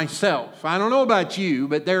myself. I don't know about you,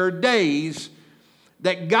 but there are days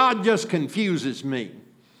that God just confuses me.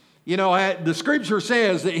 You know, the scripture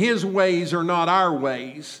says that His ways are not our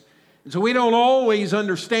ways. And so we don't always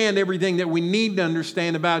understand everything that we need to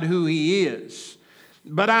understand about who He is.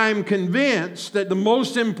 But I'm convinced that the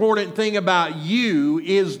most important thing about you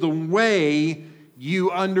is the way you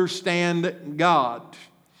understand God.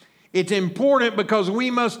 It's important because we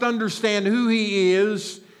must understand who He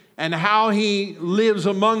is and how He lives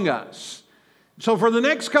among us. So for the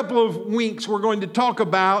next couple of weeks, we're going to talk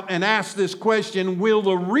about and ask this question: will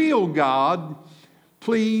the real God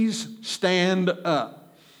please stand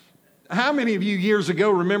up? How many of you years ago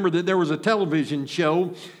remember that there was a television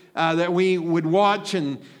show that we would watch,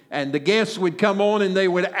 and the guests would come on and they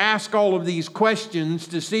would ask all of these questions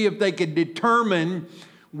to see if they could determine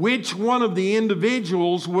which one of the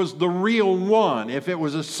individuals was the real one, if it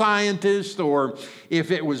was a scientist or if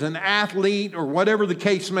it was an athlete or whatever the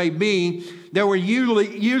case may be. There were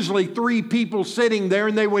usually three people sitting there,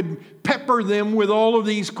 and they would pepper them with all of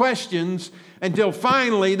these questions until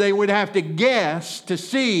finally they would have to guess to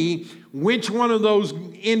see which one of those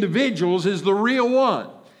individuals is the real one.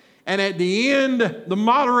 And at the end, the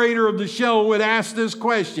moderator of the show would ask this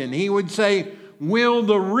question. He would say, will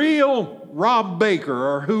the real Rob Baker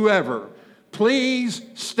or whoever please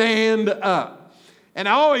stand up? And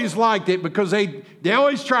I always liked it because they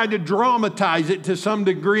always tried to dramatize it to some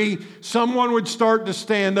degree. Someone would start to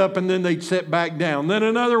stand up and then they'd sit back down. Then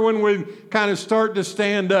another one would kind of start to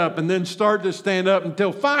stand up and then start to stand up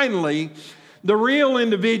until finally the real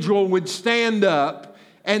individual would stand up.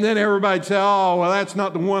 And then everybody'd say, oh, well, that's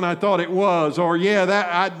not the one I thought it was. Or,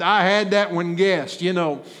 yeah, I had that one guessed, you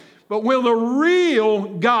know. But will the real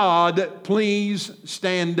God please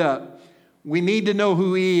stand up? We need to know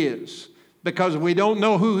who He is. Because if we don't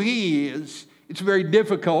know who He is, it's very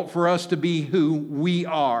difficult for us to be who we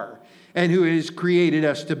are and who He has created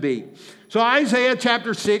us to be. So Isaiah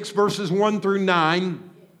chapter 6, verses 1 through 9.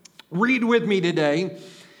 Read with me today.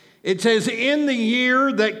 It says, in the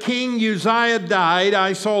year that King Uzziah died,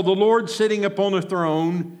 I saw the Lord sitting upon a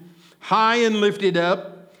throne, high and lifted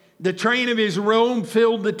up. The train of His robe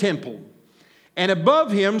filled the temple. And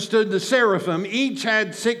above Him stood the seraphim. Each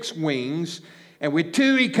had 6 wings. And with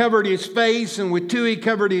 2 He covered His face, and with 2 He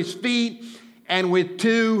covered His feet, and with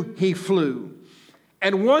 2 He flew.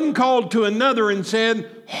 And one called to another and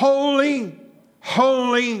said, holy,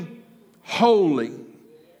 holy, holy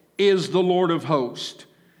is the Lord of hosts.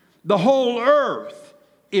 The whole earth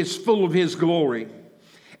is full of His glory.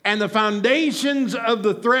 And the foundations of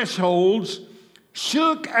the thresholds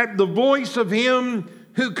shook at the voice of Him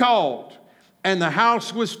who called, and the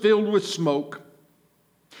house was filled with smoke.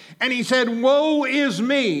 And He said, woe is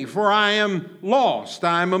me, for I am lost.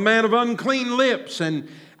 I am a man of unclean lips, and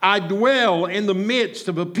I dwell in the midst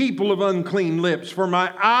of a people of unclean lips. For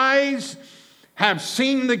my eyes have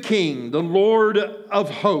seen the King, the Lord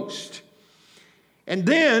of hosts. And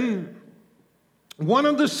then one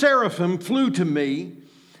of the seraphim flew to me,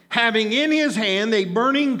 having in his hand a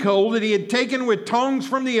burning coal that he had taken with tongs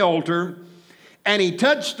from the altar. And he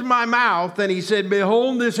touched my mouth, and he said,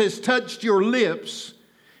 behold, this has touched your lips.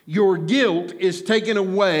 Your guilt is taken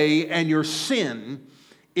away, and your sin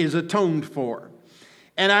is atoned for.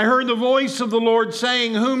 And I heard the voice of the Lord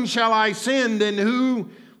saying, whom shall I send, and who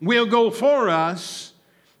will go for us?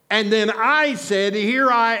 And then I said, here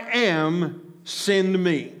I am, send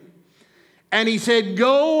me. And He said,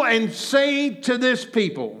 go and say to this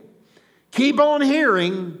people, keep on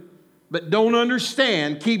hearing, but don't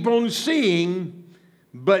understand. Keep on seeing,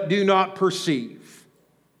 but do not perceive.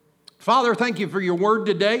 Father, thank You for Your word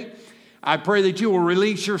today. I pray that You will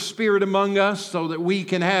release Your Spirit among us so that we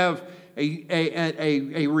can have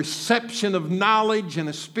a reception of knowledge and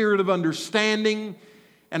a spirit of understanding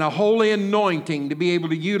and a holy anointing to be able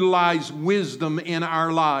to utilize wisdom in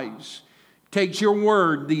our lives. It takes Your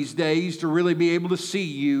word these days to really be able to see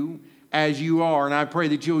You as You are. And I pray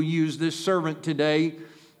that You'll use this servant today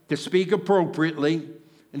to speak appropriately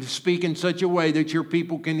and to speak in such a way that Your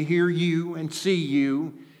people can hear You and see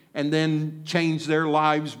You and then change their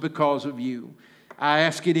lives because of You. I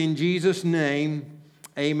ask it in Jesus' name.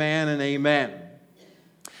 Amen and amen.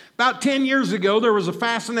 About 10 years ago, there was a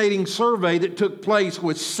fascinating survey that took place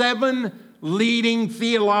with 7 leading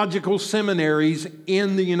theological seminaries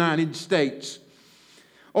in the United States.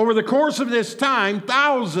 Over the course of this time,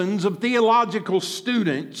 thousands of theological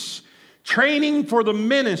students training for the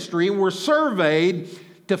ministry were surveyed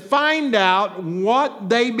to find out what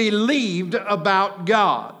they believed about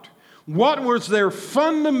God. What was their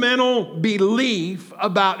fundamental belief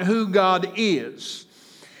about who God is?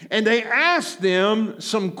 And they asked them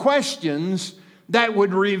some questions that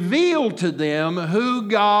would reveal to them who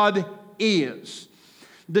God is.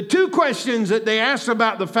 The two questions that they asked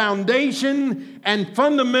about the foundation and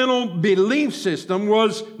fundamental belief system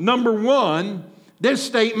was, number one, this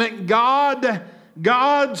statement,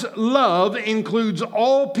 God's love includes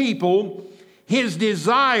all people. His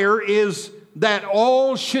desire is that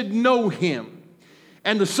all should know him.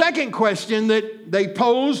 And the second question that they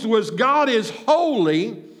posed was, God is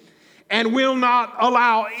holy and will not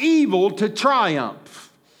allow evil to triumph.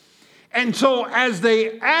 And so as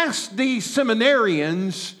they asked these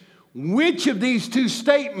seminarians which of these two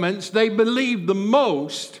statements they believed the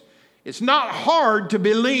most, it's not hard to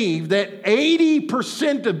believe that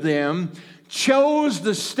 80% of them chose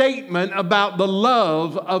the statement about the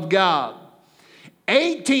love of God.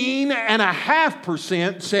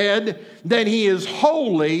 18.5% said that he is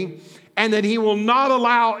holy and that he will not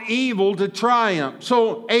allow evil to triumph.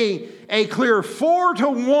 So a clear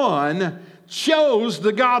 4-1 chose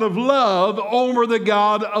the God of love over the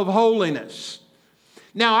God of holiness.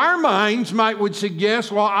 Now, our minds would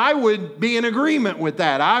suggest, well, I would be in agreement with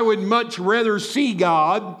that. I would much rather see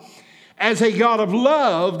God as a God of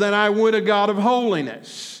love than I would a God of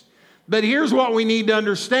holiness. But here's what we need to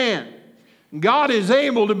understand. God is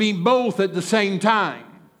able to be both at the same time.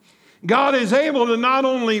 God is able to not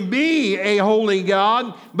only be a holy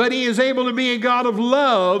God, but he is able to be a God of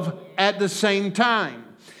love at the same time.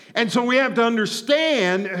 And so we have to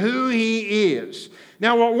understand who he is.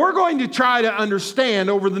 Now, what we're going to try to understand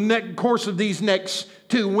over the course of these next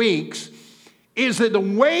 2 weeks is that the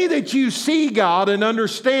way that you see God and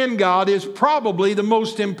understand God is probably the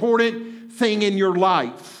most important thing in your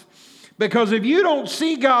life. Because if you don't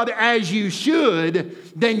see God as you should,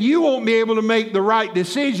 then you won't be able to make the right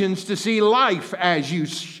decisions to see life as you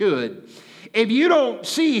should. If you don't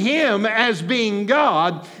see him as being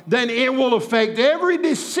God, then it will affect every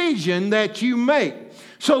decision that you make.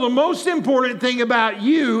 So the most important thing about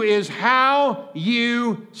you is how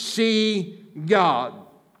you see God.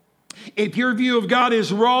 If your view of God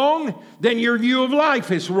is wrong, then your view of life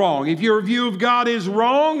is wrong. If your view of God is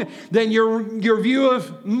wrong, then your view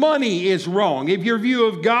of money is wrong. If your view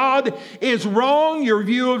of God is wrong, your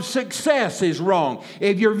view of success is wrong.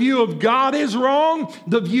 If your view of God is wrong,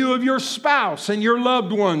 the view of your spouse and your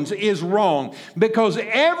loved ones is wrong. Because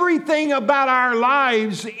everything about our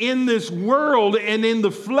lives in this world and in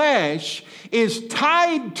the flesh is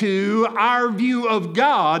tied to our view of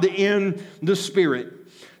God in the Spirit.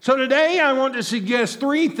 So today I want to suggest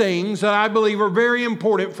 3 things that I believe are very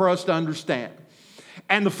important for us to understand.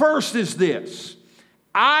 And the first is this: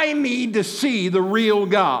 I need to see the real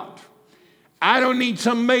God. I don't need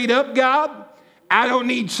some made up God. I don't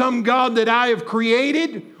need some God that I have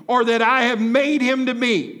created or that I have made him to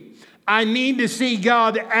be. I need to see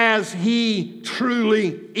God as he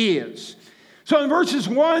truly is. So in verses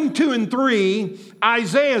 1, 2, and 3,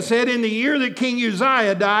 Isaiah said, "In the year that King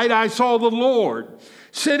Uzziah died, I saw the Lord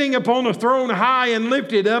sitting upon a throne high and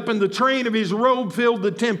lifted up, and the train of his robe filled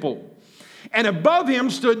the temple. And above him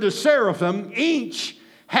stood the seraphim, each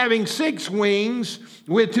having 6 wings.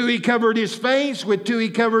 With 2 he covered his face, with 2 he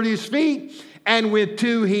covered his feet, and with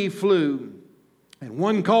 2 he flew. And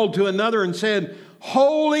one called to another and said,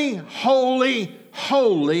 Holy, holy,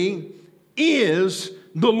 holy is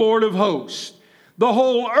the Lord of hosts. The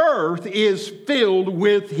whole earth is filled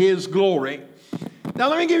with his glory." Now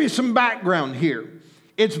let me give you some background here.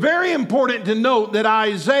 It's very important to note that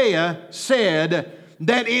Isaiah said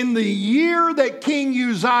that in the year that King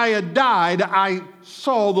Uzziah died, I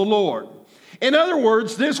saw the Lord. In other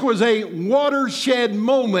words, this was a watershed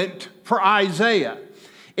moment for Isaiah.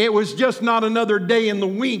 It was just not another day in the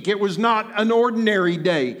week. It was not an ordinary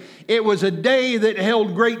day. It was a day that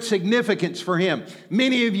held great significance for him.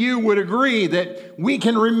 Many of you would agree that we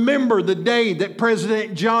can remember the day that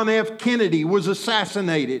President John F. Kennedy was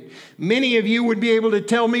assassinated. Many of you would be able to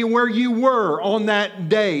tell me where you were on that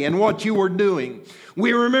day and what you were doing.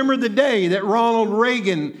 We remember the day that Ronald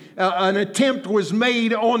Reagan, an attempt was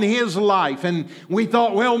made on his life, and we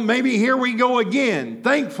thought, well, maybe here we go again.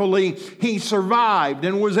 Thankfully, he survived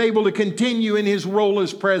and was able to continue in his role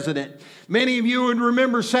as president. Many of you would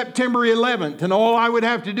remember September 11th, and all I would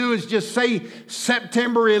have to do is just say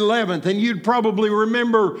September 11th, and you'd probably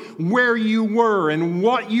remember where you were and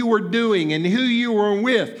what you were doing and who you were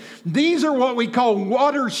with. These are what we call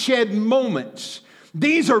watershed moments.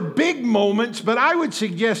 These are big moments, but I would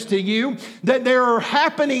suggest to you that there are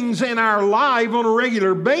happenings in our life on a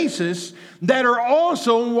regular basis that are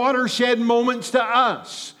also watershed moments to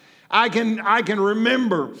us. I can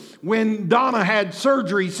remember when Donna had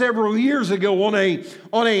surgery several years ago on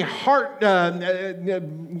a heart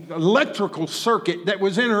electrical circuit that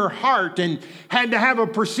was in her heart and had to have a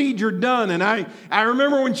procedure done. And I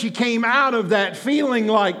remember when she came out of that feeling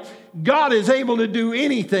like God is able to do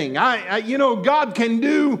anything. God can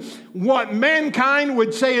do what mankind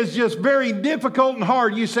would say is just very difficult and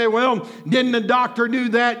hard. You say, well, didn't a doctor do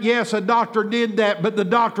that? Yes, a doctor did that, but the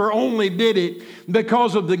doctor only did it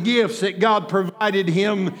because of the gifts that God provided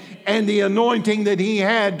him and the anointing that he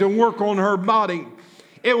had to work on her body.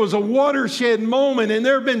 It was a watershed moment, and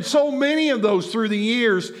there have been so many of those through the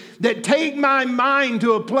years that take my mind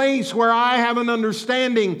to a place where I have an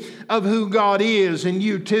understanding of who God is, and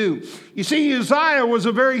you too. You see, Uzziah was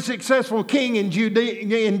a very successful king in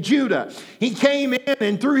Judah. He came in,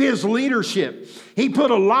 and through his leadership, he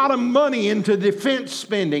put a lot of money into defense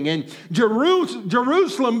spending, and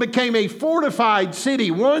Jerusalem became a fortified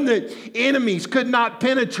city, one that enemies could not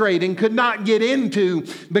penetrate and could not get into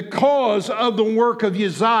because of the work of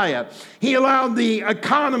Uzziah. He allowed the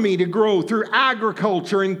economy to grow through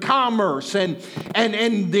agriculture and commerce, and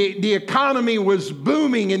the economy was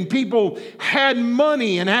booming, and people had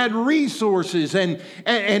money and had resources, and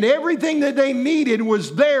everything that they needed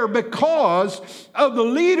was there because of the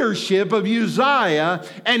leadership of Uzziah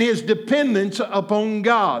and his dependence upon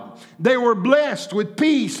God. They were blessed with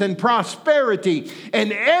peace and prosperity,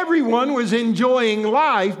 and everyone was enjoying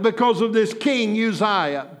life because of this king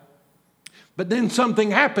Uzziah. But then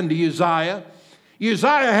something happened to Uzziah.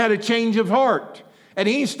 Uzziah had a change of heart, and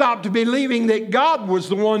he stopped believing that God was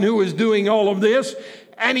the one who was doing all of this,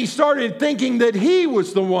 and he started thinking that he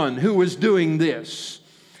was the one who was doing this.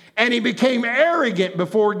 And he became arrogant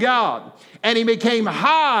before God, and he became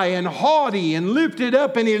high and haughty and lifted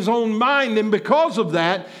up in his own mind, and because of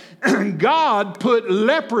that, God put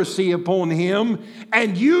leprosy upon him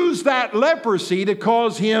and used that leprosy to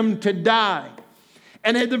cause him to die.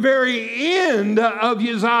 And at the very end of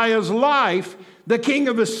Uzziah's life, the king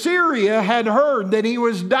of Assyria had heard that he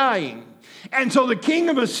was dying. And so the king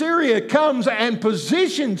of Assyria comes and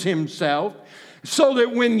positions himself so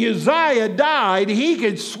that when Uzziah died, he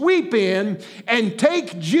could sweep in and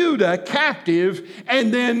take Judah captive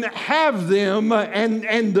and then have them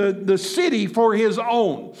and the city for his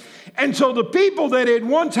own. And so the people that had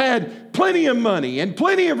once had plenty of money and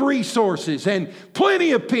plenty of resources and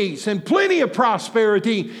plenty of peace and plenty of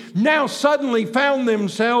prosperity now suddenly found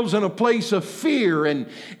themselves in a place of fear. And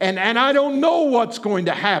I don't know what's going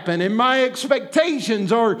to happen. And my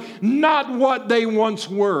expectations are not what they once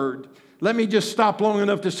were. Let me just stop long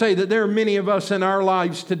enough to say that there are many of us in our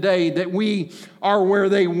lives today that we are where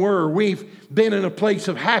they were. We've been in a place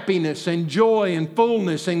of happiness and joy and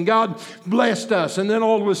fullness, and God blessed us. And then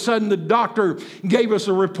all of a sudden the doctor gave us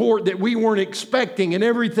a report that we weren't expecting, and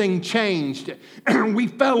everything changed. We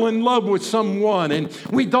fell in love with someone, and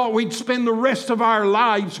we thought we'd spend the rest of our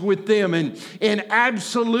lives with them in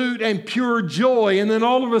absolute and pure joy. And then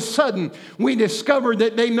all of a sudden we discovered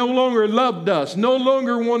that they no longer loved us, no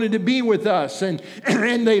longer wanted to be with us, and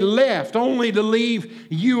they left only to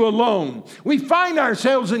leave you alone. We find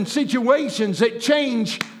ourselves in situations that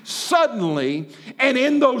change suddenly, and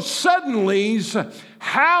in those suddenlies,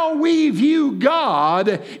 how we view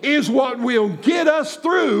God is what will get us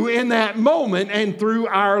through in that moment and through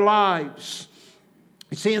our lives.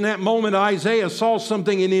 You see, in that moment, Isaiah saw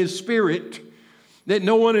something in his spirit that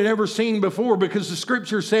no one had ever seen before, because the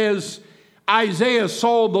scripture says Isaiah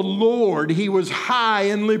saw the Lord. He was high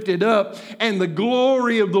and lifted up, and the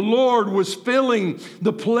glory of the Lord was filling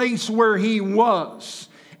the place where he was.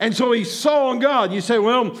 And so he saw God. You say,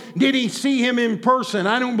 well, did he see him in person?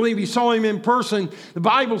 I don't believe he saw him in person. The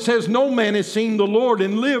Bible says no man has seen the Lord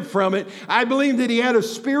and lived from it. I believe that he had a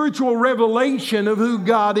spiritual revelation of who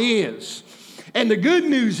God is. And the good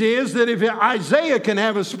news is that if Isaiah can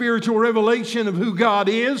have a spiritual revelation of who God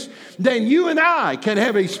is, then you and I can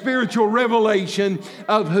have a spiritual revelation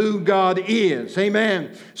of who God is.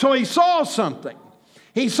 Amen. So he saw something.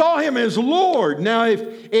 He saw him as Lord. Now,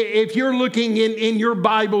 if you're looking in your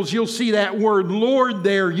Bibles, you'll see that word Lord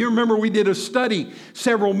there. You remember we did a study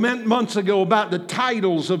several months ago about the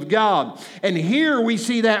titles of God. And here we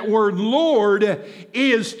see that word Lord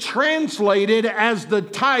is translated as the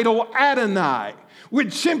title Adonai,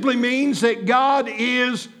 which simply means that God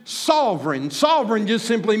is sovereign. Sovereign just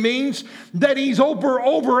simply means that he's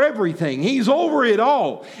over everything. He's over it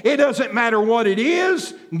all. It doesn't matter what it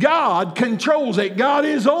is. God controls it. God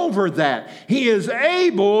is over that. He is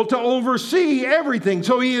able to oversee everything.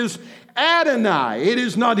 So he is Adonai. It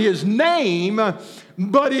is not his name,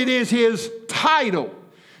 but it is his title.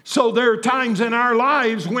 So there are times in our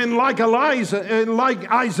lives when, like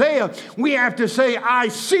Isaiah, we have to say, I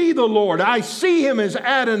see the Lord. I see him as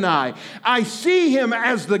Adonai. I see him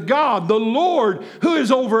as the God, the Lord, who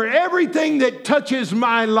is over everything that touches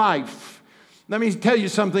my life. Let me tell you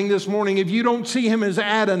something this morning. If you don't see him as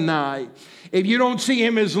Adonai, if you don't see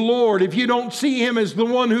him as Lord, if you don't see him as the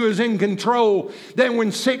one who is in control, then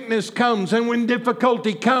when sickness comes and when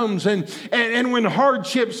difficulty comes and when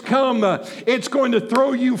hardships come, it's going to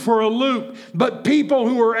throw you for a loop. But people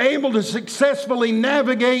who are able to successfully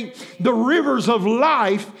navigate the rivers of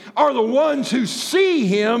life are the ones who see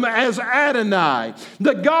him as Adonai,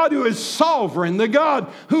 the God who is sovereign, the God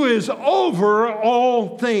who is over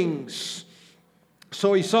all things.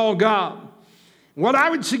 So he saw God. What I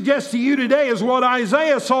would suggest to you today is what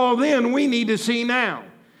Isaiah saw then, we need to see now.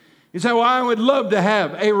 You say, well, I would love to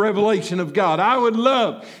have a revelation of God. I would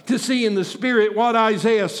love to see in the Spirit what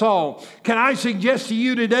Isaiah saw. Can I suggest to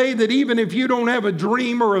you today that even if you don't have a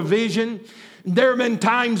dream or a vision, there have been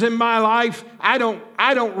times in my life, I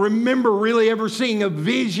don't remember really ever seeing a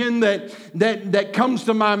vision that comes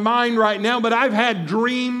to my mind right now, but I've had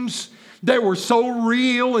dreams that were so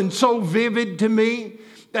real and so vivid to me.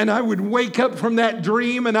 And I would wake up from that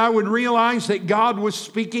dream and I would realize that God was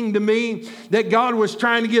speaking to me, that God was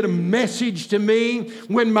trying to get a message to me.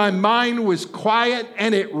 When my mind was quiet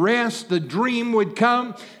and at rest, the dream would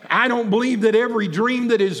come. I don't believe that every dream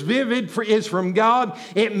that is vivid is from God.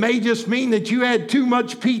 It may just mean that you had too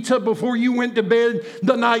much pizza before you went to bed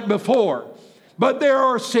the night before. But there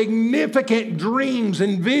are significant dreams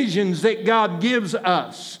and visions that God gives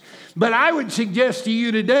us. But I would suggest to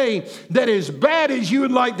you today that as bad as you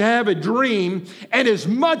would like to have a dream and as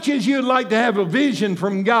much as you'd like to have a vision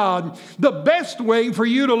from God, the best way for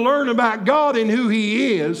you to learn about God and who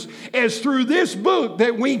He is through this book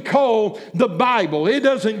that we call the Bible. It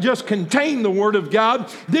doesn't just contain the Word of God.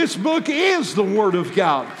 This book is the Word of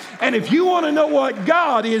God. And if you want to know what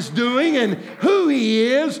God is doing and who He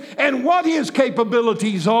is and what His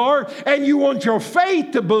capabilities are, and you want your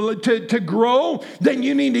faith to grow, then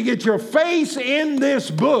you need to get your face in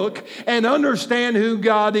this book and understand who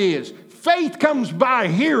God is. Faith comes by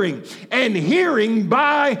hearing, and hearing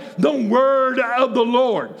by the word of the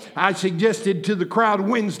Lord. I suggested to the crowd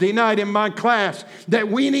Wednesday night in my class that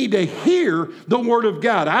we need to hear the word of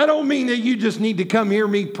God. I don't mean that you just need to come hear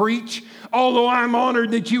me preach, although I'm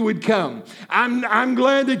honored that you would come. I'm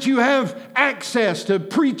glad that you have access to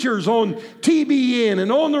preachers on TBN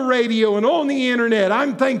and on the radio and on the internet.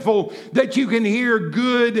 I'm thankful that you can hear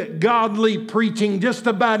good, godly preaching just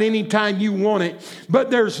about any time you want it.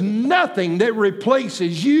 But there's nothing that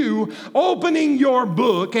replaces you opening your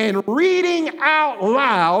book and reading out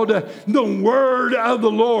loud the word of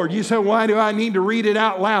the Lord. You say, why do I need to read it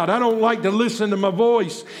out loud? I don't like to listen to my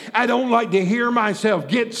voice. I don't like to hear myself.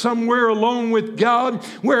 Get somewhere alone with God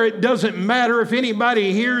where it doesn't matter if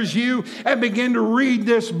anybody hears you, and begin to read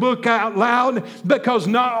this book out loud, because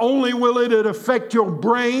not only will it affect your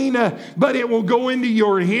brain, but it will go into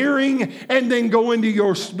your hearing and then go into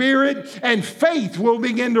your spirit, and faith will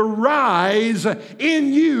begin to rise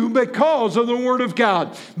in you because of the Word of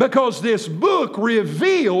God, because this book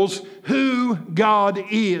reveals who God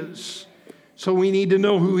is. So we need to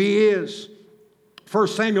know who He is. 1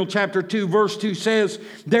 Samuel chapter 2 verse 2 says,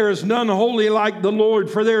 there is none holy like the Lord,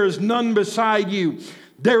 for there is none beside you.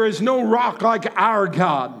 There is no rock like our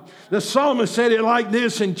God. The psalmist said it like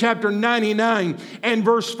this in chapter 99 and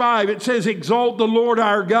verse 5. It says, exalt the Lord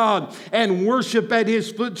our God and worship at His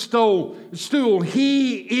footstool.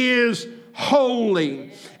 He is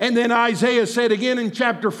holy. And then Isaiah said again in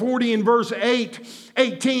chapter 40 and verse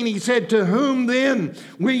 18, he said, to whom then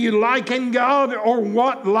will you liken God, or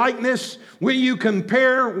what likeness will you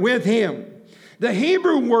compare with Him? The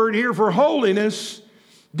Hebrew word here for holiness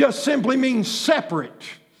just simply means separate.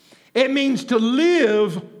 It means to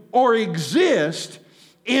live or exist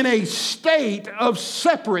in a state of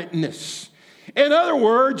separateness. In other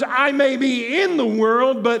words, I may be in the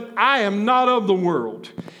world, but I am not of the world.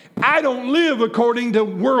 I don't live according to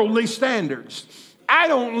worldly standards. I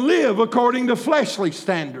don't live according to fleshly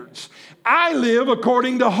standards. I live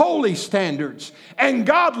according to holy standards and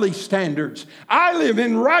godly standards. I live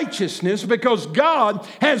in righteousness because God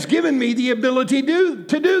has given me the ability to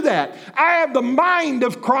do that. I have the mind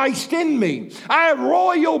of Christ in me. I have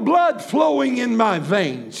royal blood flowing in my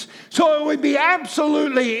veins. So it would be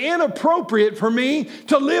absolutely inappropriate for me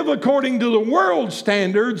to live according to the world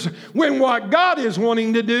standards when what God is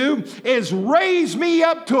wanting to do is raise me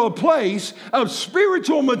up to a place of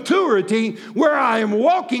spiritual maturity where I am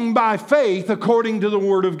walking by faith according to the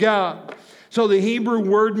Word of God. So the Hebrew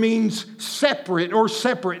word means separate or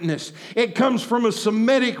separateness. It comes from a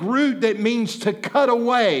Semitic root that means to cut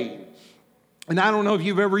away. And I don't know if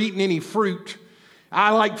you've ever eaten any fruit.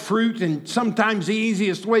 I like fruit, and sometimes the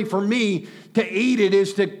easiest way for me to eat it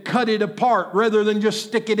is to cut it apart rather than just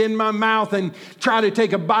stick it in my mouth and try to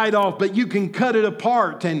take a bite off. But you can cut it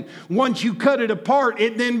apart, and once you cut it apart,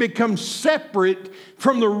 it then becomes separate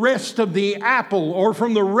from the rest of the apple or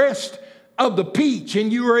from the rest of the peach,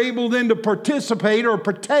 and you are able then to participate or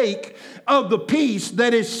partake of the piece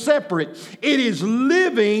that is separate. It is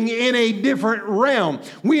living in a different realm.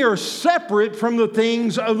 We are separate from the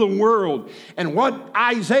things of the world. And what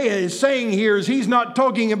Isaiah is saying here is he's not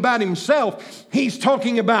talking about himself. He's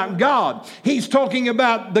talking about God. He's talking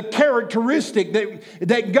about the characteristic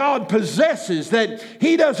that God possesses, that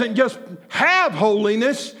he doesn't just have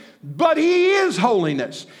holiness, but he is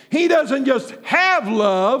holiness. He doesn't just have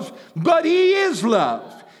love, but he is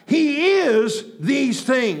love. He is these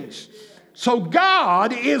things. So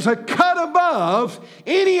God is a cut above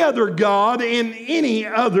any other God and any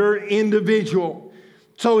other individual.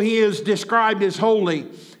 So he is described as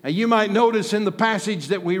holy. Now you might notice in the passage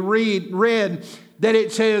that we read that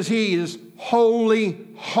it says he is holy,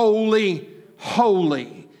 holy,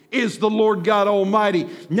 holy is the Lord God Almighty.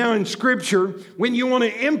 Now in Scripture, when you want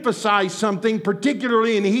to emphasize something,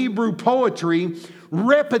 particularly in Hebrew poetry,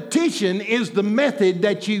 repetition is the method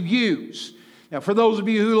that you use. Now, for those of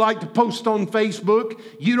you who like to post on Facebook,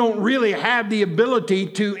 you don't really have the ability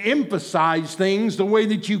to emphasize things the way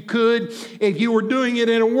that you could if you were doing it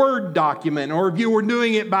in a Word document or if you were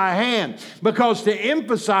doing it by hand. Because to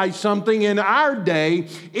emphasize something in our day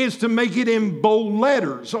is to make it in bold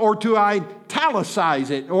letters or to italicize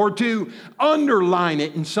it or to underline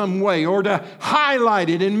it in some way or to highlight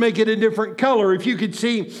it and make it a different color. If you could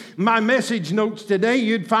see my message notes today,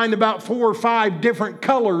 you'd find about 4 or 5 different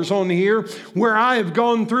colors on here where I have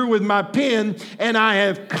gone through with my pen and I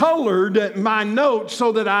have colored my notes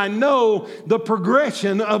so that I know the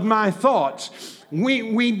progression of my thoughts. We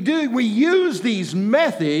use these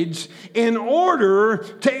methods in order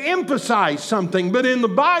to emphasize something. But in the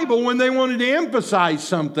Bible, when they wanted to emphasize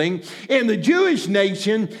something, in the Jewish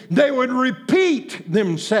nation, they would repeat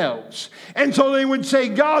themselves. And so they would say,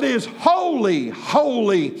 God is holy,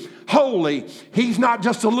 holy, holy. He's not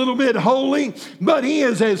just a little bit holy, but he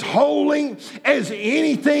is as holy as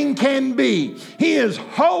anything can be. He is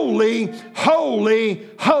holy, holy,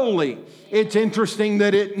 holy. It's interesting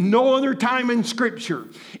that at no other time in Scripture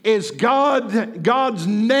is God's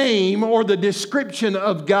name or the description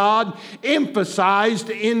of God emphasized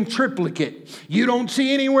in triplicate. You don't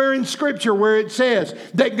see anywhere in Scripture where it says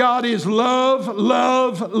that God is love,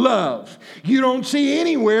 love, love. You don't see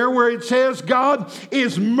anywhere where it says God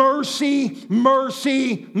is mercy,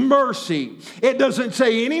 mercy, mercy. It doesn't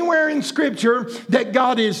say anywhere in Scripture that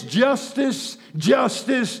God is justice,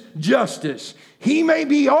 justice, justice. He may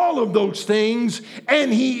be all of those things,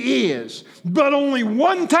 and he is. But only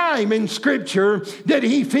one time in Scripture did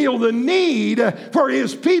he feel the need for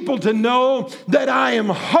his people to know that I am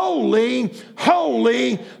holy,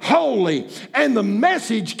 holy, holy. And the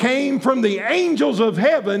message came from the angels of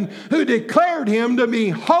heaven who declared him to be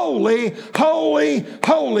holy, holy,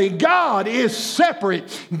 holy. God is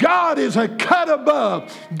separate. God is a cut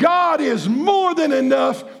above. God is more than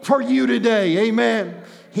enough for you today. Amen.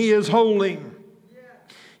 He is holy.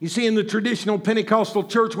 You see, in the traditional Pentecostal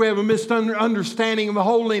church, we have a misunderstanding of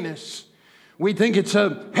holiness. We think it's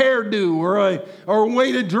a hairdo or a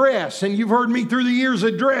way to dress. And you've heard me through the years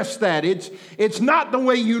address that. It's not the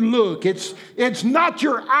way you look. It's not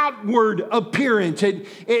your outward appearance.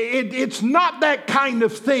 It's not that kind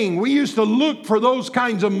of thing. We used to look for those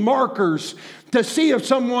kinds of markers to see if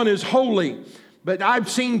someone is holy. But I've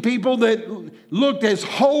seen people that looked as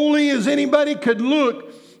holy as anybody could look,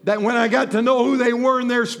 that when I got to know who they were in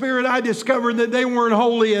their spirit, I discovered that they weren't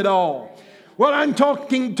holy at all. What I'm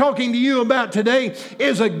talking to you about today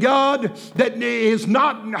is a God that is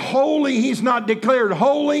not holy. He's not declared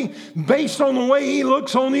holy based on the way he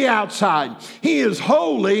looks on the outside. He is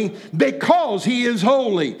holy because he is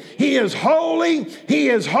holy. He is holy. He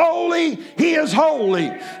is holy. He is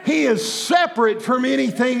holy. He is separate from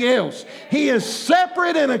anything else. He is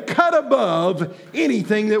separate and a cut above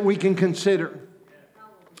anything that we can consider.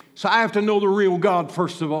 So I have to know the real God,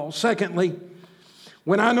 first of all. Secondly,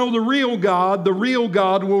 when I know the real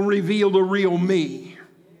God will reveal the real me.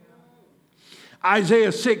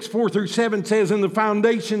 Isaiah 6, 4 through 7 says, and the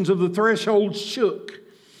foundations of the threshold shook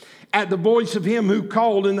at the voice of him who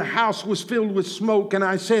called, and the house was filled with smoke. And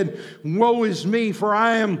I said, woe is me, for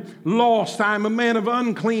I am lost. I am a man of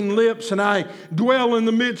unclean lips, and I dwell in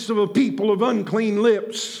the midst of a people of unclean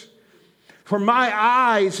lips. For my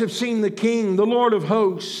eyes have seen the King, the Lord of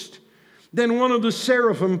hosts. Then one of the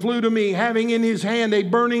seraphim flew to me, having in his hand a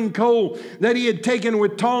burning coal that he had taken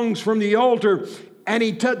with tongs from the altar. And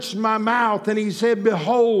he touched my mouth, and he said,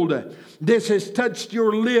 Behold, this has touched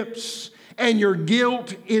your lips, and your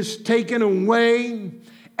guilt is taken away,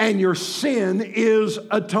 and your sin is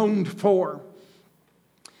atoned for.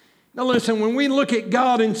 Now listen, when we look at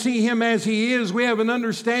God and see Him as He is, we have an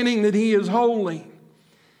understanding that He is holy.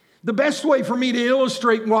 The best way for me to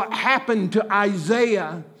illustrate what happened to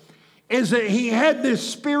Isaiah is that he had this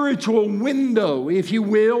spiritual window, if you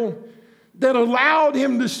will, that allowed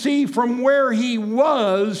him to see from where he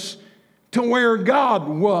was to where God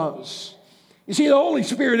was. You see, the Holy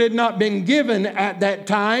Spirit had not been given at that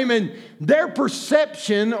time, and their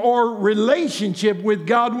perception or relationship with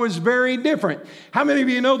God was very different. How many of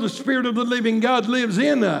you know the Spirit of the living God lives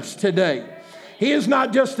in us today? He is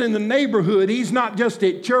not just in the neighborhood. He's not just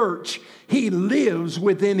at church. He lives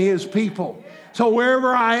within His people. So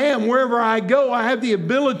wherever I am, wherever I go, I have the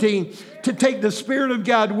ability to take the Spirit of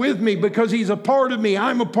God with me because He's a part of me.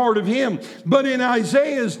 I'm a part of Him. But in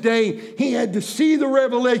Isaiah's day, he had to see the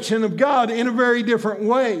revelation of God in a very different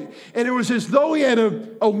way. And it was as though he had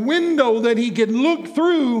a window that he could look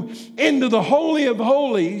through into the Holy of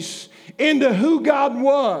Holies, into who God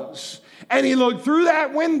was. And he looked through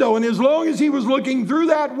that window, and as long as he was looking through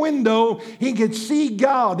that window, he could see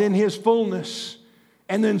God in His fullness.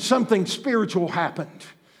 And then something spiritual happened.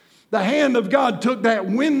 The hand of God took that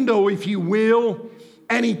window, if you will,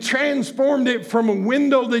 and He transformed it from a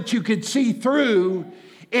window that you could see through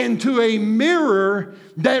into a mirror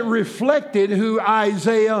that reflected who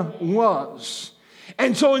Isaiah was.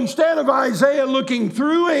 And so instead of Isaiah looking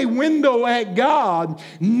through a window at God,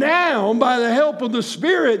 now by the help of the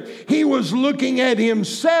Spirit, he was looking at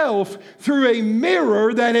himself through a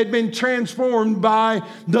mirror that had been transformed by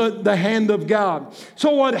the hand of God.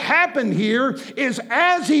 So what happened here is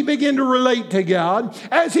as he began to relate to God,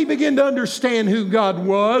 as he began to understand who God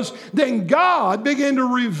was, then God began to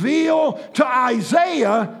reveal to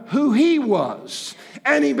Isaiah who He was.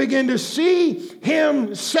 And he began to see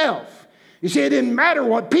himself. You see, it didn't matter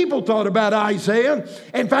what people thought about Isaiah.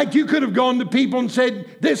 In fact, you could have gone to people and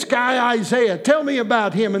said, this guy Isaiah, tell me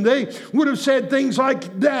about him. And they would have said things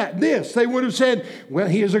like this. They would have said, well,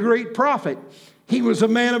 he is a great prophet. He was a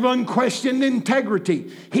man of unquestioned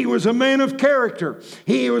integrity. He was a man of character.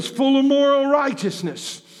 He was full of moral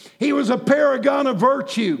righteousness. He was a paragon of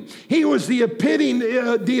virtue. He was the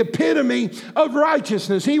epitome of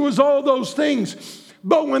righteousness. He was all those things.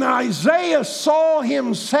 But when Isaiah saw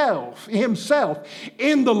himself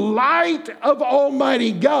in the light of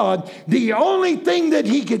Almighty God, the only thing that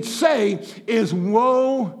he could say is,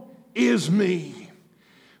 woe is me.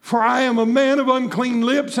 For I am a man of unclean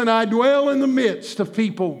lips, and I dwell in the midst of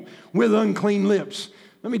people with unclean lips.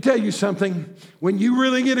 Let me tell you something. When you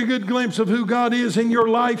really get a good glimpse of who God is in your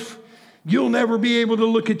life, you'll never be able to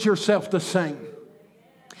look at yourself the same.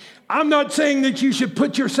 I'm not saying that you should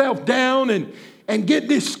put yourself down and get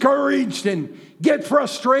discouraged and get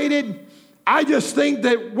frustrated. I just think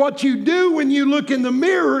that what you do when you look in the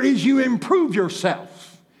mirror is you improve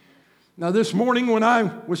yourself. Now this morning when I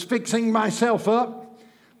was fixing myself up,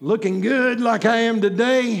 looking good like I am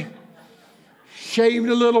today, shaved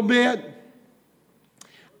a little bit,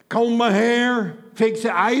 combed my hair, fixed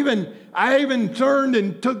it. I even turned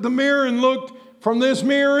and took the mirror and looked from this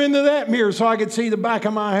mirror into that mirror so I could see the back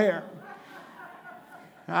of my hair.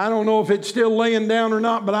 I don't know if it's still laying down or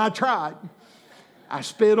not, but I tried. I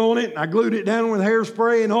spit on it and I glued it down with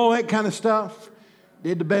hairspray and all that kind of stuff.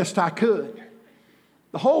 Did the best I could.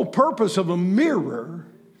 The whole purpose of a mirror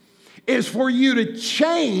is for you to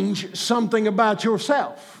change something about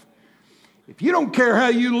yourself. If you don't care how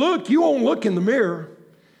you look, you won't look in the mirror.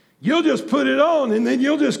 You'll just put it on and then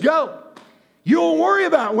you'll just go. You won't worry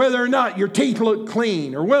about whether or not your teeth look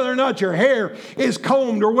clean or whether or not your hair is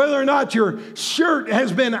combed or whether or not your shirt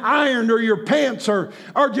has been ironed or your pants are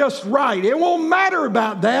just right. It won't matter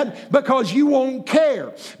about that because you won't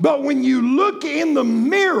care. But when you look in the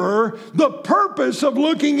mirror, the purpose of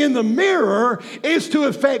looking in the mirror is to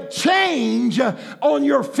effect change on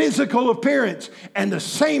your physical appearance. And the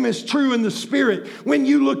same is true in the spirit. When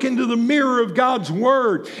you look into the mirror of God's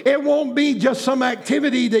Word, it won't be just some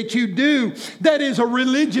activity that you do that is a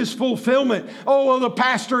religious fulfillment. Oh, well, the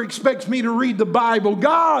pastor expects me to read the Bible.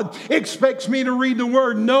 God expects me to read the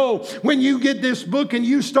Word. No, when you get this book and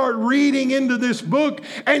you start reading into this book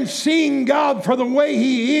and seeing God for the way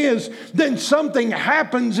He is, then something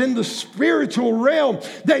happens in the spiritual realm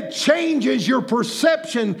that changes your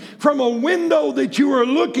perception from a window that you are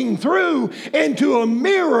looking through into a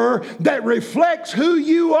mirror that reflects who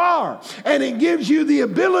you are. And it gives you the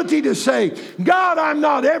ability to say, God, I'm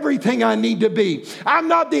not everything I need to be. I'm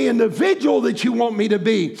not the individual that you want me to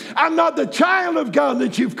be. I'm not the child of God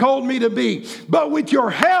that you've called me to be. But with your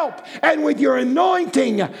help and with your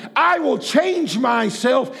anointing, I will change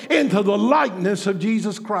myself into the likeness of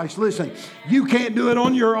Jesus Christ. Listen, you can't do it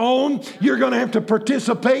on your own. You're going to have to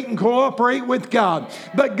participate and cooperate with God.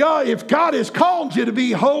 But God, if God has called you to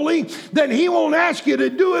be holy, then He won't ask you to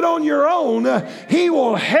do it on your own. He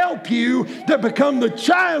will help you to become the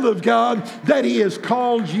child of God that He has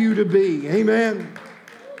called you to be. Amen.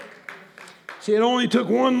 See, it only took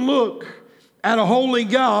one look at a holy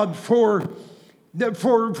God for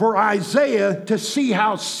Isaiah to see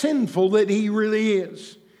how sinful that he really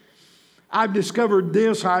is. I've discovered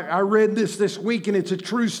this. I read this week, and it's a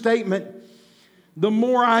true statement. The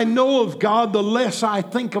more I know of God, the less I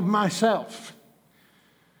think of myself.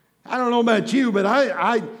 I don't know about you, but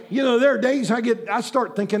there are days I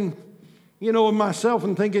start thinking, of myself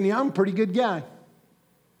and thinking, yeah, I'm a pretty good guy.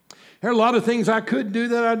 There are a lot of things I could do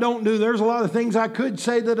that I don't do. There's a lot of things I could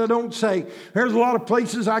say that I don't say. There's a lot of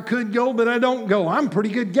places I could go, but I don't go. I'm a pretty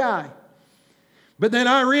good guy. But then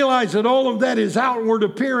I realize that all of that is outward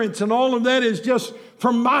appearance, and all of that is just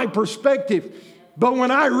from my perspective. But when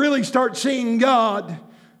I really start seeing God,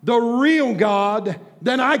 the real God,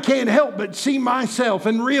 then I can't help but see myself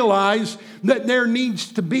and realize that there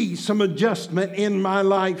needs to be some adjustment in my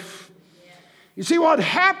life. You see, what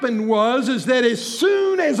happened is that as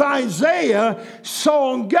soon as Isaiah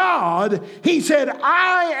saw God, he said,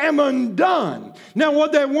 I am undone. Now,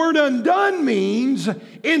 what that word undone means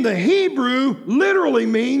in the Hebrew literally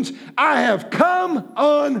means I have come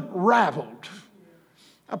unraveled.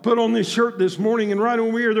 I put on this shirt this morning, and right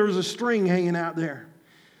over here there was a string hanging out there.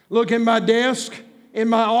 Look in my desk in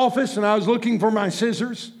my office, and I was looking for my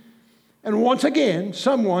scissors. And once again,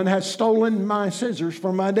 someone has stolen my scissors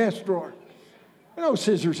from my desk drawer. No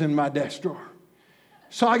scissors in my desk drawer.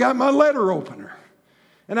 So I got my letter opener.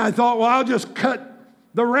 And I thought, well, I'll just cut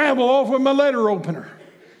the ravel off with my letter opener.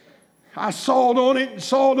 I sawed on it and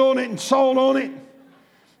sawed on it and sawed on it.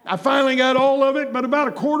 I finally got all of it, but about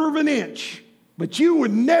a quarter of an inch. But you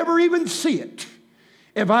would never even see it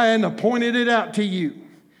if I hadn't pointed it out to you.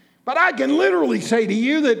 But I can literally say to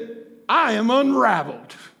you that I am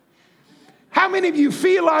unraveled. How many of you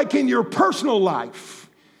feel like in your personal life,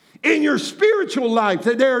 in your spiritual life,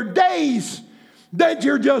 that there are days that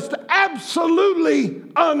you're just absolutely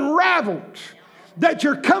unraveled, that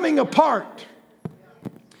you're coming apart?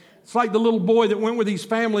 It's like the little boy that went with his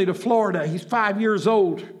family to Florida. He's 5 years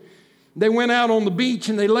old. They went out on the beach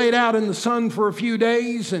and they laid out in the sun for a few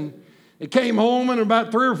days, and they came home, and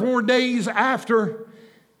about 3 or 4 days after,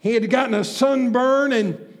 he had gotten a sunburn.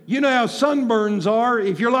 And you know how sunburns are.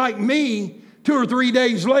 If you're like me, 2 or 3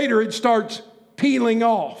 days later, it starts peeling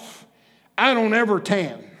off. I don't ever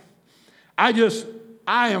tan. I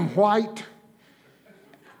am white,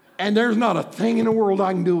 and there's not a thing in the world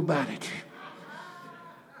I can do about it.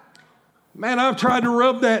 Man, I've tried to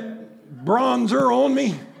rub that bronzer on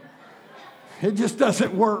me. It just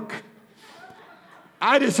doesn't work.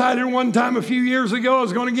 I decided one time a few years ago I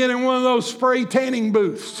was going to get in one of those spray tanning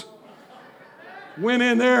booths. Went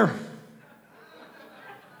in there.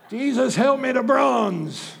 Jesus, help me to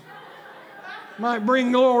bronze. Might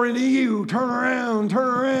bring glory to you. Turn around, turn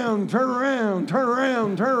around, turn around, turn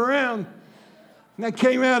around, turn around. And I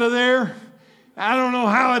came out of there. I don't know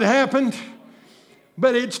how it happened,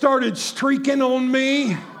 but it started streaking on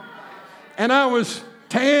me. And I was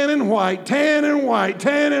tan and white, tan and white,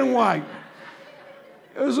 tan and white.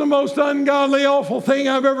 It was the most ungodly, awful thing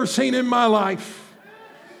I've ever seen in my life.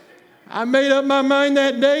 I made up my mind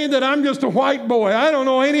that day that I'm just a white boy. I don't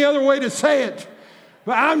know any other way to say it.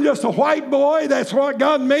 But I'm just a white boy. That's what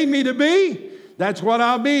God made me to be. That's what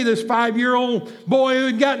I'll be. This 5-year-old boy who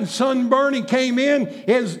had gotten sunburned, he came in,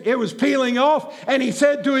 it was peeling off, and he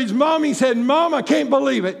said to his mom, he said, Mom, I can't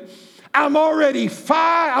believe it. I'm only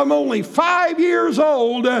 5 years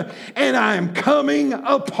old, and I'm coming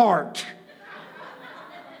apart.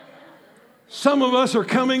 Some of us are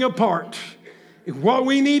coming apart. What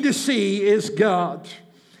we need to see is God.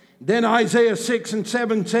 Then Isaiah 6 and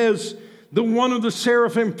 7 says, the one of the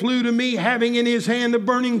seraphim flew to me, having in his hand a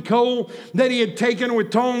burning coal that he had taken with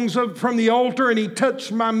tongs from the altar, and he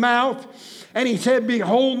touched my mouth. And he said,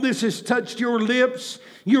 behold, this has touched your lips.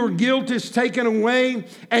 Your guilt is taken away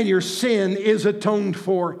and your sin is atoned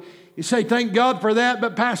for. You say, thank God for that,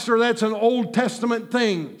 but Pastor, that's an Old Testament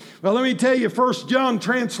thing. Well, let me tell you, 1 John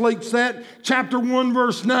translates that, chapter 1,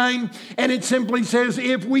 verse 9, and it simply says,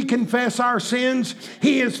 if we confess our sins,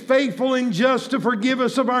 He is faithful and just to forgive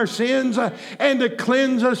us of our sins and to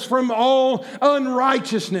cleanse us from all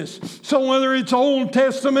unrighteousness. So whether it's Old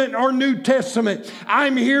Testament or New Testament,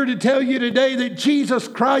 I'm here to tell you today that Jesus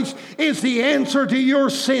Christ is the answer to your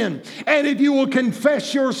sin. And if you will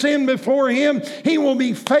confess your sin before Him, He will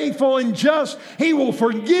be faithful and just. He will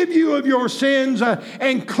forgive you of your sins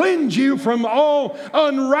and cleanse you from all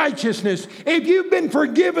unrighteousness. If you've been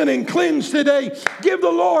forgiven and cleansed today, give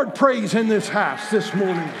the Lord praise in this house this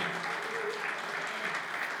morning.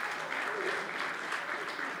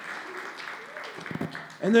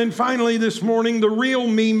 And then finally this morning, the real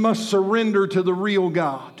me must surrender to the real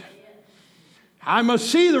God. I must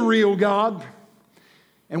see the real God.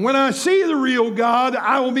 And when I see the real God,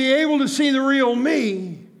 I will be able to see the real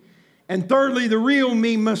me. And thirdly, the real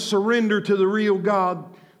me must surrender to the real God.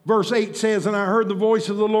 Verse 8 says, and I heard the voice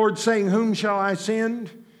of the Lord saying, whom shall I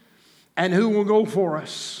send? And who will go for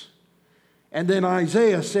us? And then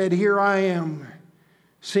Isaiah said, here I am,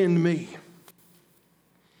 send me.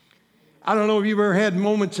 I don't know if you've ever had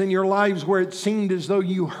moments in your lives where it seemed as though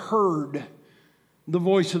you heard the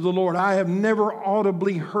voice of the Lord. I have never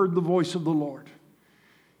audibly heard the voice of the Lord.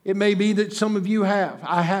 It may be that some of you have.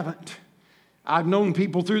 I haven't. I've known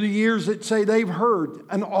people through the years that say they've heard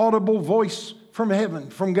an audible voice from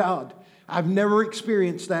heaven, from God. I've never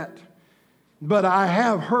experienced that. But I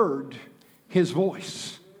have heard His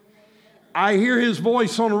voice. I hear His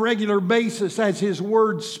voice on a regular basis as His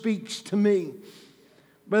word speaks to me.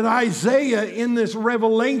 But Isaiah in this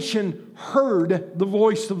revelation heard the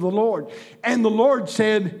voice of the Lord. And the Lord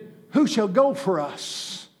said, who shall go for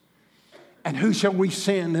us? And who shall we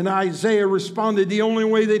send? And Isaiah responded the only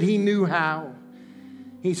way that he knew how.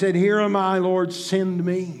 He said, here am I, Lord, send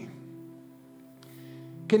me.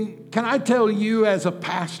 Can I tell you as a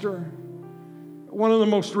pastor, one of the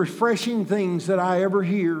most refreshing things that I ever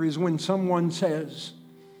hear is when someone says,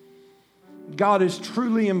 God has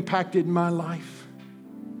truly impacted my life.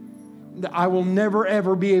 I will never,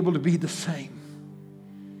 ever be able to be the same.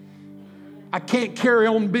 I can't carry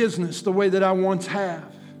on business the way that I once have.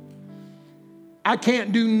 I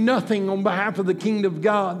can't do nothing on behalf of the kingdom of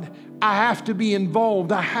God. I have to be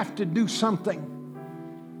involved. I have to do something.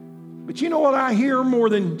 But you know what I hear more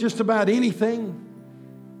than just about anything?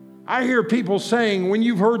 I hear people saying, when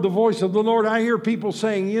you've heard the voice of the Lord, I hear people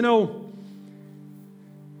saying, you know,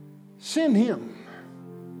 send Him.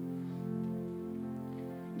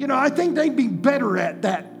 You know, I think they'd be better at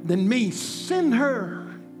that than me. Send her.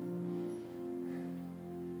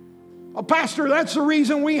 Oh, Pastor, that's the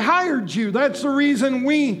reason we hired you. That's the reason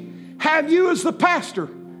we have you as the pastor.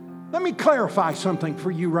 Let me clarify something for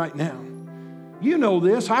you right now. You know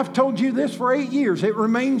this. I've told you this for 8 years. It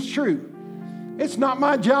remains true. It's not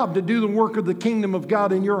my job to do the work of the kingdom of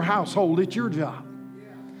God in your household. It's your job.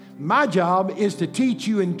 My job is to teach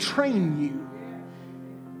you and train you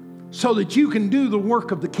so that you can do the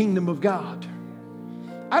work of the kingdom of God.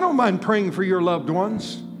 I don't mind praying for your loved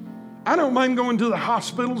ones. I don't mind going to the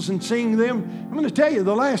hospitals and seeing them. I'm going to tell you,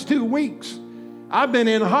 the last 2 weeks, I've been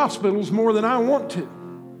in hospitals more than I want to.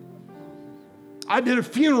 I did a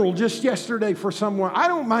funeral just yesterday for someone. I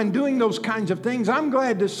don't mind doing those kinds of things. I'm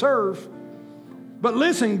glad to serve. But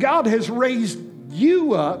listen, God has raised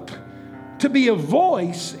you up to be a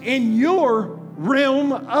voice in your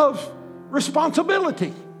realm of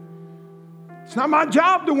responsibility. It's not my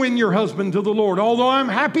job to win your husband to the Lord, although I'm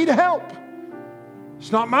happy to help.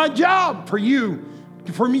 It's not my job for you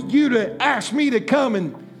to ask me to come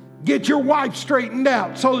and get your wife straightened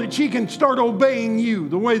out so that she can start obeying you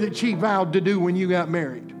the way that she vowed to do when you got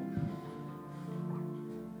married.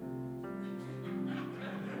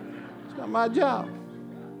 It's not my job.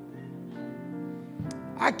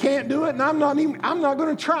 I can't do it, and I'm not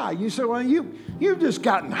going to try. You say, well, you've just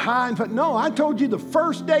gotten high and fat. No, I told you the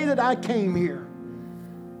first day that I came here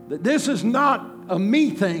that this is not a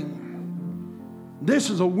me thing.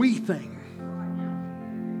 This is a we thing.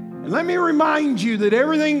 And let me remind you that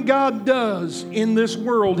everything God does in this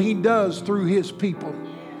world, He does through His people.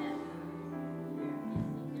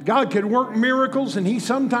 God can work miracles, and He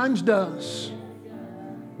sometimes does.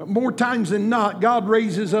 But more times than not, God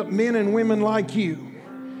raises up men and women like you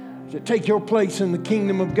to take your place in the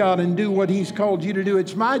kingdom of God and do what He's called you to do.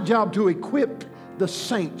 It's my job to equip the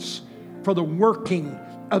saints for the working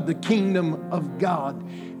of the kingdom of God.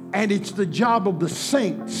 And it's the job of the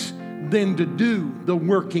saints than to do the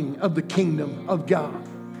working of the kingdom of God.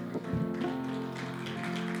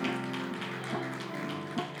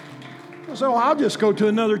 So I'll just go to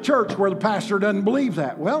another church where the pastor doesn't believe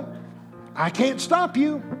that. Well, I can't stop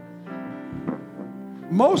you.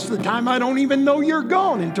 Most of the time, I don't even know you're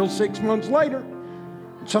gone until 6 months later.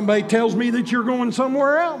 Somebody tells me that you're going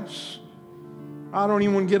somewhere else. I don't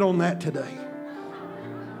even want to get on that today.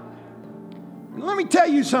 Let me tell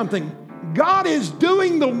you something. God is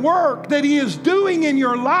doing the work that He is doing in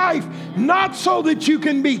your life, not so that you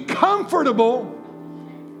can be comfortable,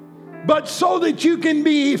 but so that you can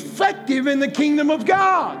be effective in the kingdom of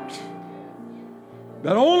God.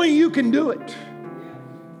 But only you can do it.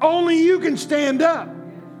 Only you can stand up.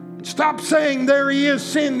 Stop saying, there he is,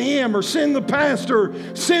 send him, or send the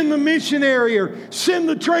pastor, send the missionary, or send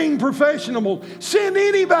the trained professional. Send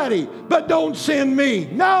anybody, but don't send me.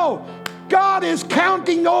 No, God is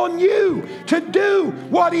counting on you to do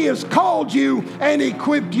what He has called you and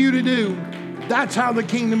equipped you to do. That's how the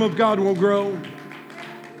kingdom of God will grow.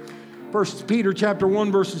 1 Peter chapter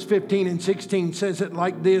 1, verses 15 and 16 says it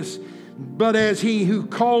like this: but as He who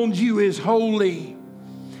called you is holy,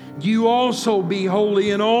 you also be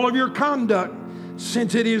holy in all of your conduct,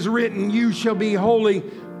 since it is written, you shall be holy,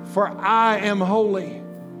 for I am holy.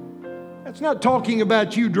 That's not talking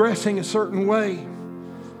about you dressing a certain way.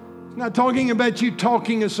 It's not talking about you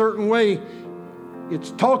talking a certain way.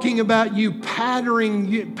 It's talking about you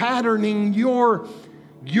patterning your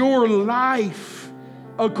life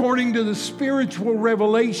according to the spiritual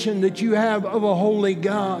revelation that you have of a holy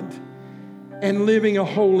God and living a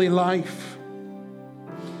holy life.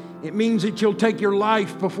 It means that you'll take your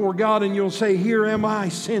life before God and you'll say, here am I,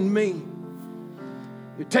 send me.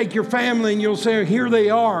 You take your family and you'll say, here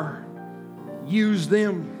they are, use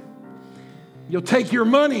them. You'll take your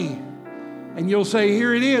money and you'll say,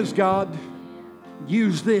 here it is, God,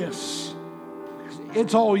 use this.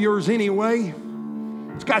 It's all yours anyway.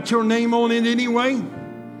 It's got your name on it anyway.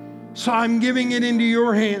 So I'm giving it into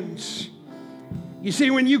your hands. You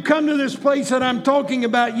see, when you come to this place that I'm talking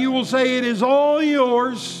about, you will say, it is all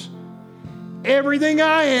yours. Everything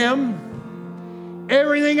I am,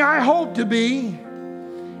 everything I hope to be,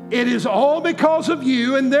 it is all because of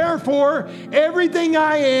you, and therefore everything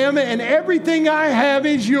I am and everything I have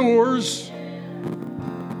is yours.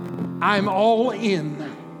 I'm all in.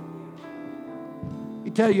 I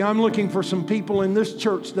tell you, I'm looking for some people in this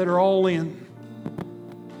church that are all in.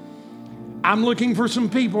 I'm looking for some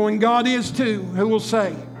people, and God is too, who will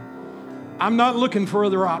say, I'm not looking for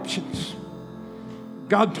other options.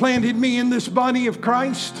 God planted me in this body of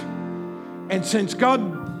Christ, and since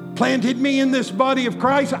God planted me in this body of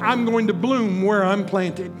Christ, I'm going to bloom where I'm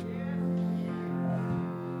planted.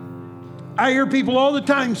 I hear people all the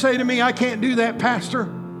time say to me, I can't do that,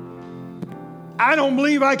 Pastor. I don't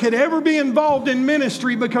believe I could ever be involved in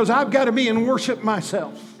ministry because I've got to be in worship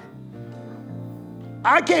myself.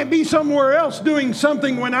 I can't be somewhere else doing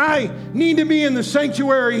something when I need to be in the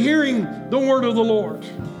sanctuary hearing the word of the Lord.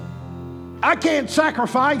 I can't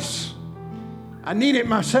sacrifice. I need it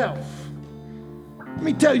myself. Let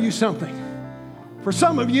me tell you something. For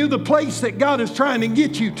some of you, the place that God is trying to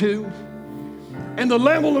get you to and the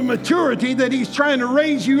level of maturity that He's trying to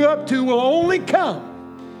raise you up to will only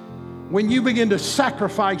come when you begin to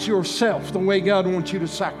sacrifice yourself the way God wants you to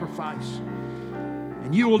sacrifice.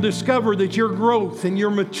 And you will discover that your growth and your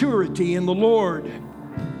maturity in the Lord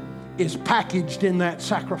is packaged in that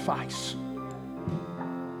sacrifice.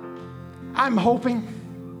 I'm hoping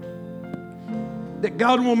that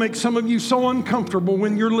God will make some of you so uncomfortable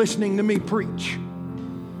when you're listening to me preach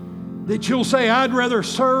that you'll say, I'd rather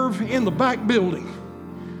serve in the back building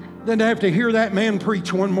than to have to hear that man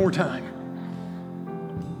preach one more time.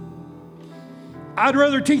 I'd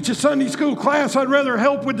rather teach a Sunday school class. I'd rather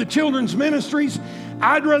help with the children's ministries.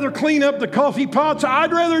 I'd rather clean up the coffee pots.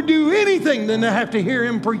 I'd rather do anything than to have to hear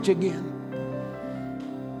him preach again.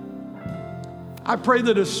 I pray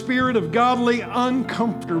that a spirit of godly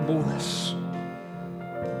uncomfortableness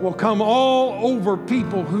will come all over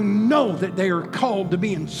people who know that they are called to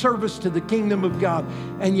be in service to the kingdom of God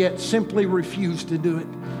and yet simply refuse to do it.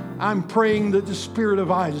 I'm praying that the spirit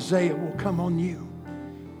of Isaiah will come on you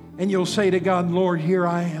and you'll say to God, Lord, here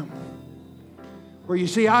I am. For you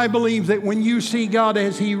see, I believe that when you see God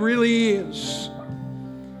as He really is,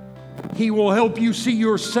 He will help you see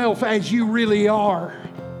yourself as you really are.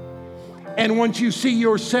 And once you see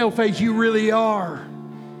yourself as you really are,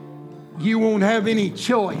 you won't have any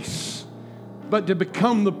choice but to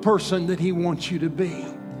become the person that He wants you to be.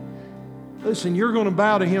 Listen, you're going to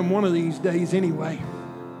bow to Him one of these days anyway.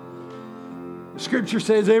 The Scripture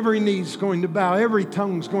says every knee's going to bow, every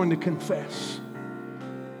tongue's going to confess.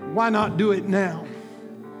 Why not do it now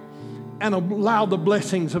and allow the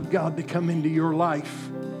blessings of God to come into your life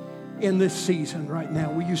in this season right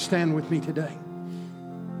now? Will you stand with me today?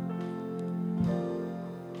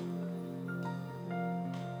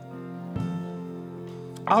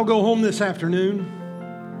 I'll go home this afternoon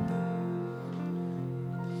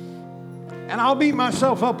and I'll beat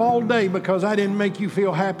myself up all day because I didn't make you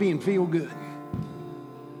feel happy and feel good.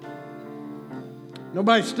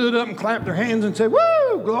 Nobody stood up and clapped their hands and said,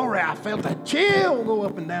 "Woo, glory." I felt a chill go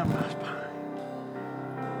up and down my spine.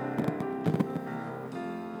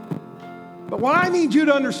 But what I need you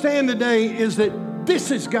to understand today is that this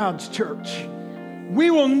is God's church. We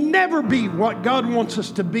will never be what God wants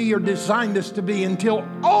us to be or designed us to be until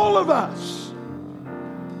all of us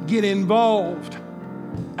get involved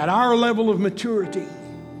at our level of maturity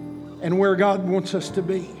and where God wants us to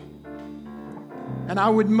be. And I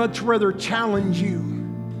would much rather challenge you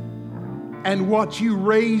and watch you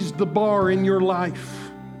raise the bar in your life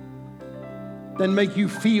than make you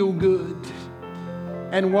feel good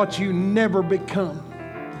and watch you never become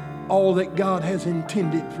all that God has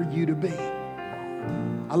intended for you to be.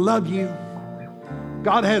 I love you.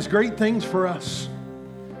 God has great things for us.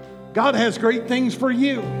 God has great things for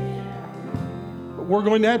you. But we're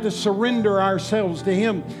going to have to surrender ourselves to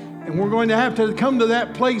Him. And we're going to have to come to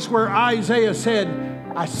that place where Isaiah said,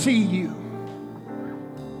 "I see you."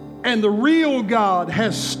 And the real God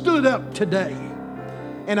has stood up today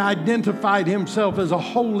and identified Himself as a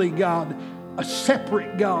holy God, a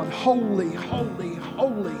separate God, holy, holy,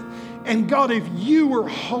 holy. And God, if you are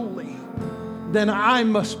holy, then I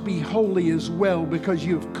must be holy as well because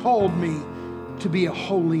you have called me to be a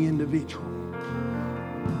holy individual.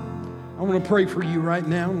 I want to pray for you right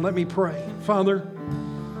now. Let me pray. Father,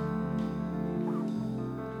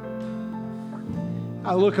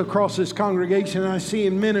 I look across this congregation and I see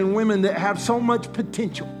men and women that have so much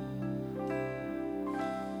potential.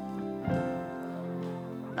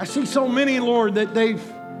 I see so many, Lord, that they've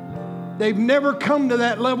never come to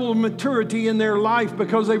that level of maturity in their life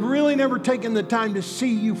because they've really never taken the time to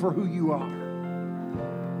see you for who you are.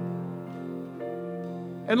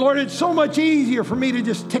 And Lord, it's so much easier for me to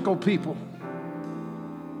just tickle people,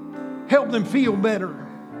 help them feel better,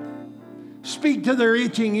 speak to their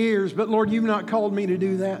itching ears. But Lord, you've not called me to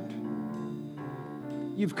do that.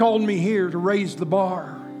 You've called me here to raise the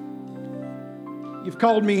bar. You've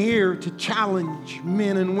called me here to challenge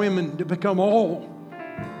men and women to become all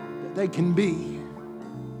that they can be.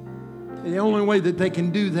 And the only way that they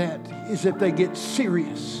can do that is if they get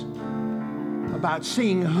serious about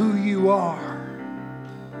seeing who you are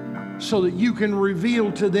so that you can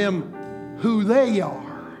reveal to them who they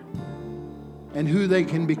are and who they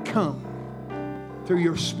can become through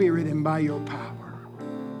your Spirit and by your power.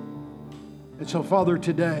 And so, Father,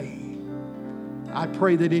 today, I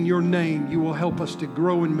pray that in your name you will help us to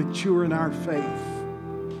grow and mature in our faith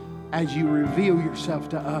as you reveal yourself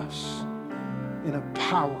to us in a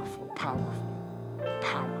powerful, powerful,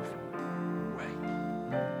 powerful way.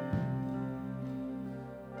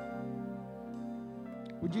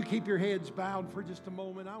 Would you keep your heads bowed for just a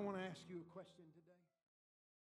moment? I want to ask you a question today.